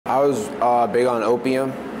I was big on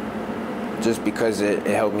opium just because it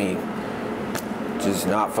helped me just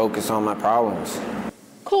not focus on my problems.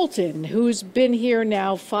 Colton, who's been here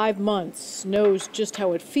now 5 months, knows just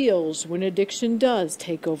how it feels when addiction does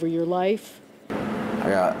take over your life.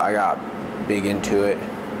 I got big into it.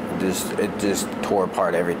 It just tore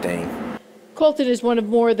apart everything. Colton is one of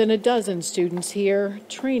more than a dozen students here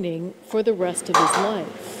training for the rest of his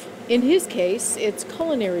life. In his case, it's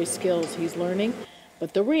culinary skills he's learning,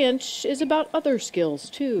 but the ranch is about other skills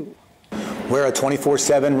too. We're a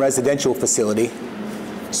 24/7 residential facility,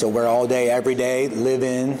 so we're all day, every day, live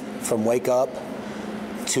in from wake up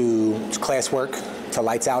to classwork to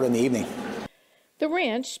lights out in the evening. The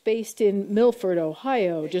ranch, based in Milford,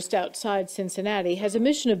 Ohio, just outside Cincinnati, has a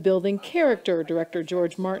mission of building character, Director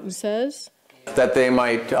George Martin says. That they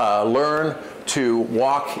might learn to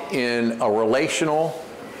walk in a relational,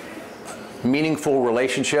 meaningful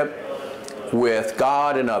relationship with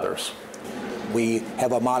God and others. We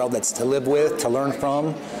have a model that's to live with, to learn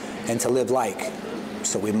from, and to live like.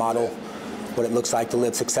 So we model what it looks like to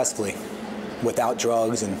live successfully without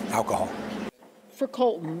drugs and alcohol. For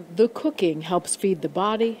Colton, the cooking helps feed the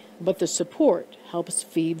body, but the support helps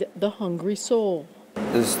feed the hungry soul.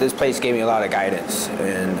 This place gave me a lot of guidance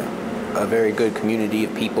and a very good community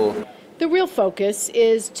of people. The real focus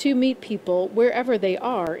is to meet people wherever they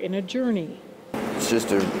are in a journey. It's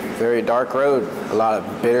just a very dark road, a lot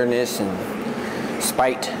of bitterness and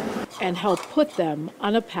spite. And help put them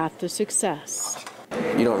on a path to success.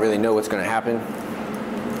 You don't really know what's going to happen,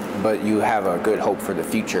 but you have a good hope for the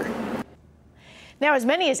future. Now, as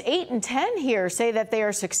many as 8 in 10 here say that they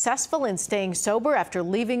are successful in staying sober after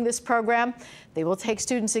leaving this program. They will take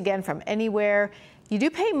students again from anywhere. You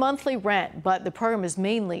do pay monthly rent, but the program is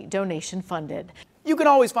mainly donation funded. You can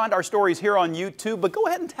always find our stories here on YouTube, but go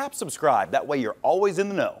ahead and tap subscribe. That way you're always in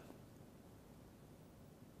the know.